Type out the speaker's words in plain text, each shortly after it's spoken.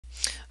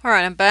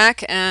Alright, I'm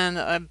back and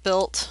I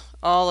built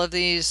all of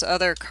these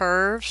other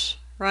curves,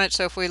 right?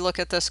 So if we look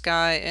at this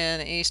guy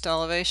in east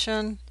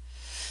elevation,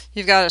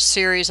 you've got a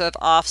series of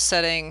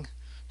offsetting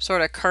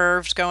sort of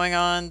curves going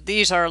on.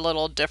 These are a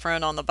little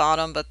different on the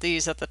bottom, but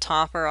these at the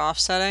top are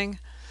offsetting.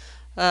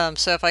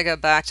 So if I go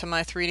back to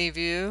my 3D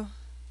view,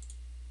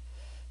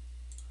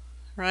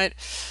 right?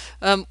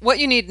 What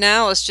you need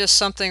now is just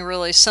something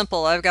really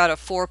simple. I've got a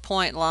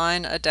 4-point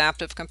line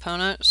adaptive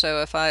component,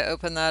 so if I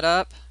open that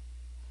up,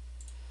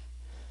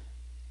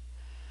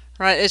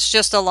 right, it's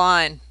just a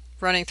line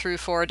running through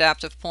 4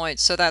 adaptive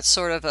points. So that's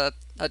sort of a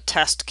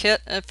test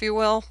kit, if you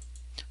will.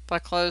 If I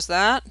close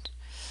that,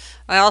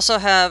 I also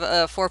have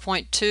a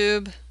 4-point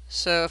tube.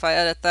 So if I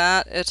edit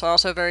that, it's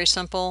also very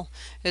simple.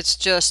 It's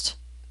just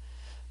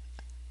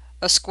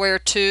a square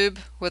tube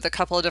with a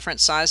couple of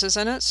different sizes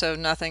in it, so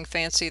nothing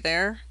fancy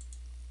there.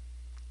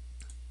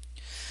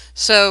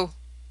 So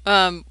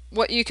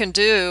what you can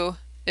do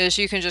is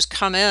you can just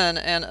come in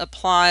and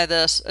apply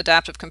this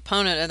adaptive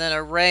component and then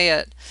array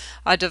it.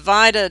 I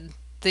divided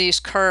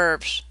these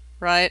curves,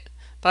 right,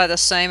 by the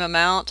same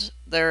amount.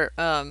 They're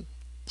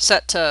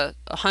set to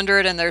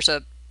 100 and there's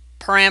a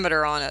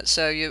parameter on it.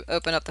 So you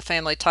open up the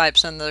family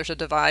types and there's a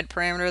divide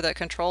parameter that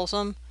controls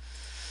them.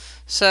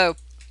 So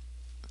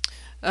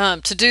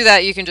to do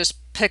that, you can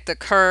just pick the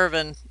curve,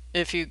 and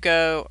if you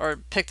go or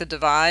pick the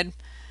divide,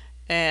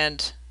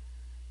 and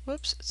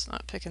whoops, it's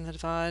not picking the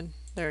divide.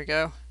 There we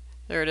go.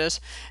 There it is.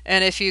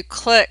 And if you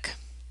click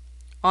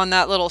on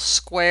that little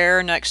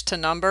square next to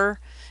number,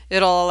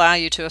 it'll allow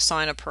you to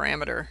assign a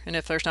parameter. And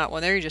if there's not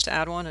one there, you just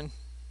add one and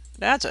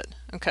it adds it.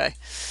 Okay.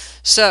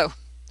 So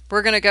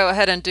we're going to go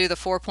ahead and do the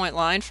 4-point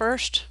line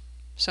first.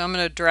 So I'm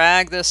going to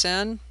drag this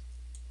in.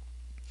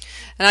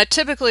 And I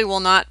typically will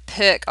not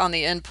pick on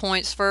the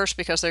endpoints first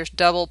because there's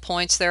double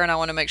points there and I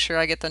want to make sure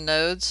I get the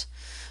nodes.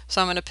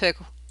 So I'm going to pick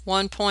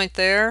 1 point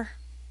there,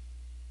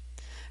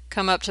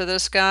 come up to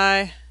this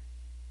guy,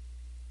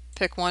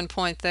 pick 1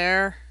 point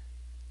there,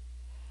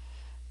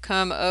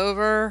 come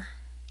over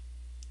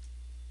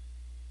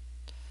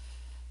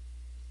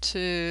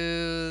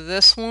to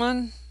this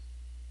one,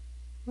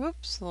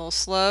 whoops, a little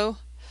slow,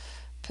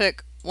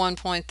 pick 1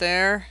 point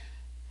there,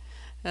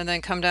 and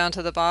then come down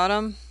to the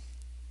bottom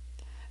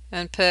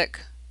and pick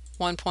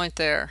 1 point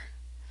there.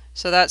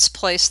 So that's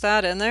placed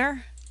that in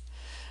there.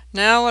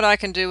 Now what I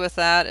can do with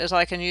that is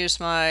I can use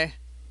my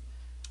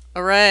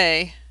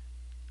array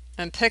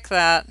and pick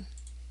that,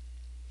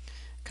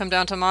 come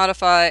down to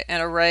modify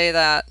and array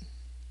that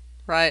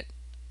right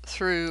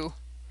through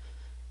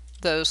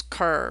those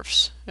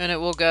curves, and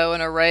it will go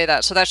and array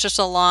that. So that's just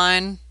a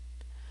line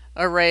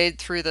arrayed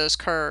through those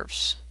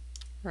curves,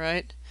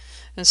 right?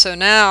 And so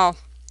now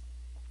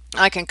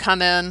I can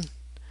come in,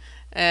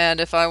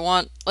 and if I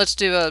want, let's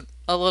do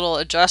a little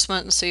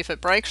adjustment and see if it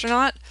breaks or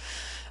not.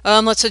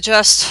 Let's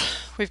adjust,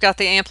 we've got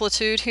the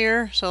amplitude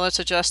here, so let's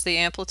adjust the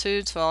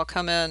amplitude. So I'll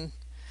come in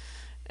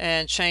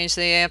and change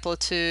the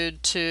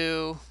amplitude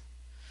to,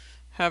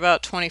 how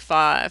about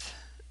 25,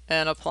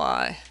 and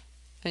apply.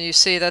 And you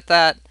see that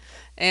that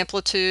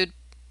amplitude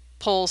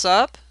pulls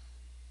up.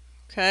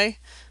 Okay,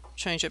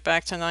 change it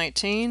back to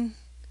 19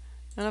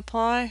 and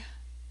apply.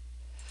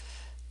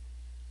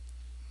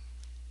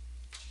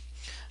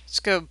 Let's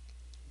go.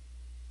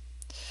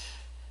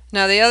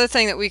 Now the other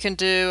thing that we can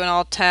do, and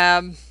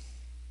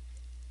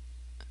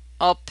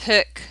I'll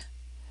pick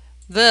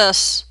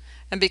this,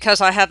 and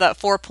because I have that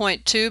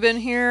 4-point tube in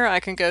here,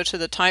 I can go to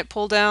the type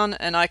pull down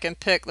and I can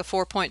pick the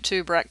 4-point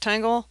tube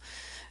rectangle,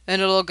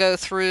 and it'll go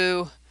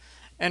through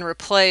and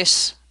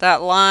replace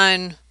that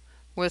line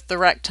with the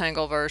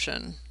rectangle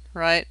version,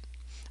 right?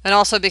 And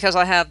also because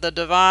I have the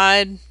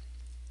divide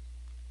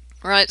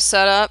right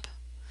set up,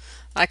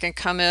 I can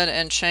come in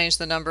and change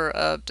the number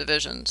of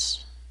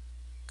divisions.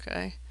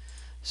 Okay,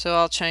 so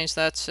I'll change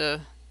that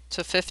to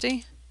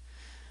 50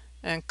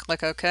 and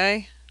click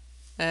OK,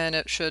 and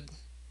it should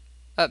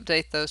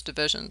update those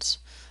divisions.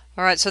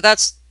 Alright, so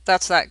that's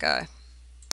that guy.